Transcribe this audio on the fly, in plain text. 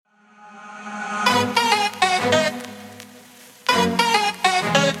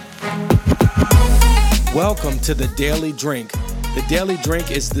Welcome to the Daily Drink. The Daily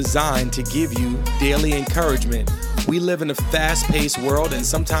Drink is designed to give you daily encouragement. We live in a fast-paced world, and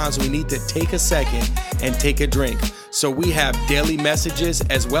sometimes we need to take a second and take a drink. So we have daily messages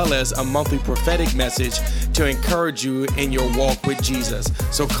as well as a monthly prophetic message to encourage you in your walk with Jesus.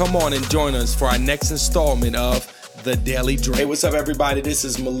 So come on and join us for our next installment of The Daily Drink. Hey, what's up, everybody? This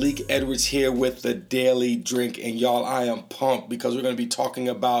is Malik Edwards here with The Daily Drink. And y'all, I am pumped because we're going to be talking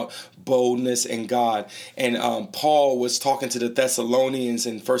about boldness in God. And Paul was talking to the Thessalonians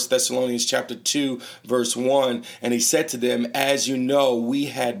in 1 Thessalonians chapter 2, verse 1. And he said to them, "As you know, we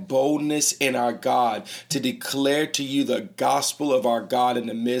had boldness in our God to declare to you the gospel of our God in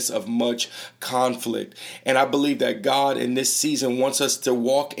the midst of much conflict." And I believe that God in this season wants us to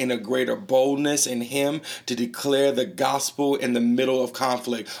walk in a greater boldness in Him, to declare the gospel in the middle of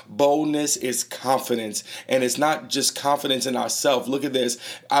conflict. Boldness is confidence. And it's not just confidence in ourselves. Look at this.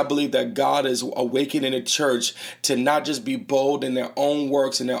 I believe that God is awakening the church to not just be bold in their own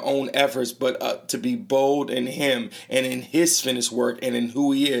works and their own efforts, but to be bold in Him and in His finished work and in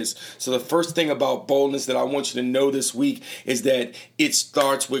who He is. So the first thing about boldness that I want you to know this week is that it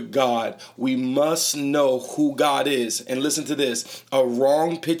starts with God. We must know who God is. And listen to this. A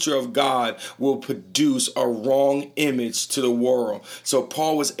wrong picture of God will produce a wrong image to the world. So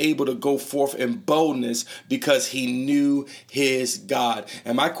Paul was able to go forth in boldness because he knew his God.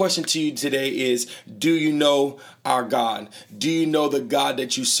 And my question to you today is, do you know our God? Do you know the God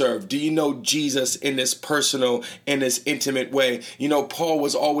that you serve? Do you know Jesus in this personal, in this intimate way? You know, Paul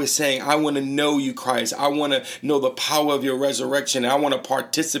was always saying, I want to know you, Christ. I want to know the power of your resurrection. I want to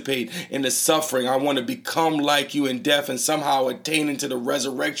participate in the suffering. I want to become like you in death and somehow attain into the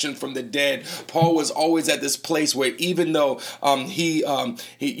resurrection from the dead. Paul was always at this place where even though Paul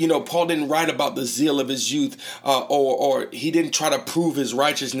didn't write about the zeal of his youth or he didn't try to prove his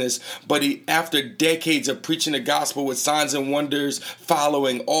righteousness, but after decades of preaching the gospel with signs and wonders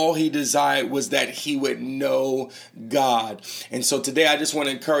following, all he desired was that he would know God. And so today I just want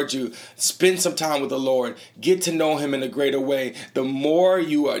to encourage you, spend some time with the Lord, get to know Him in a greater way. The more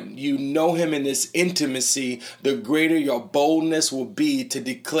you know Him in this intimacy, the greater your boldness will be to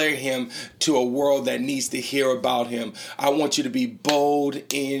declare Him to a world that needs to hear about Him. I want you to be bold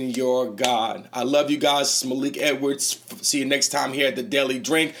in your God. I love you guys. It's Malik Edwards. See you next time here at the Daily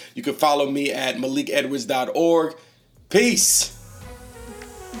Drink. You can follow me at malikedwards.org. Peace.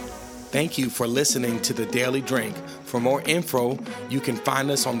 Thank you for listening to The Daily Drink. For more info, you can find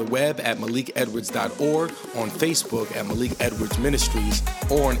us on the web at malikedwards.org, on Facebook at Malik Edwards Ministries,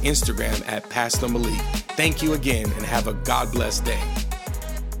 or on Instagram at Pastor Malik. Thank you again and have a God bless day.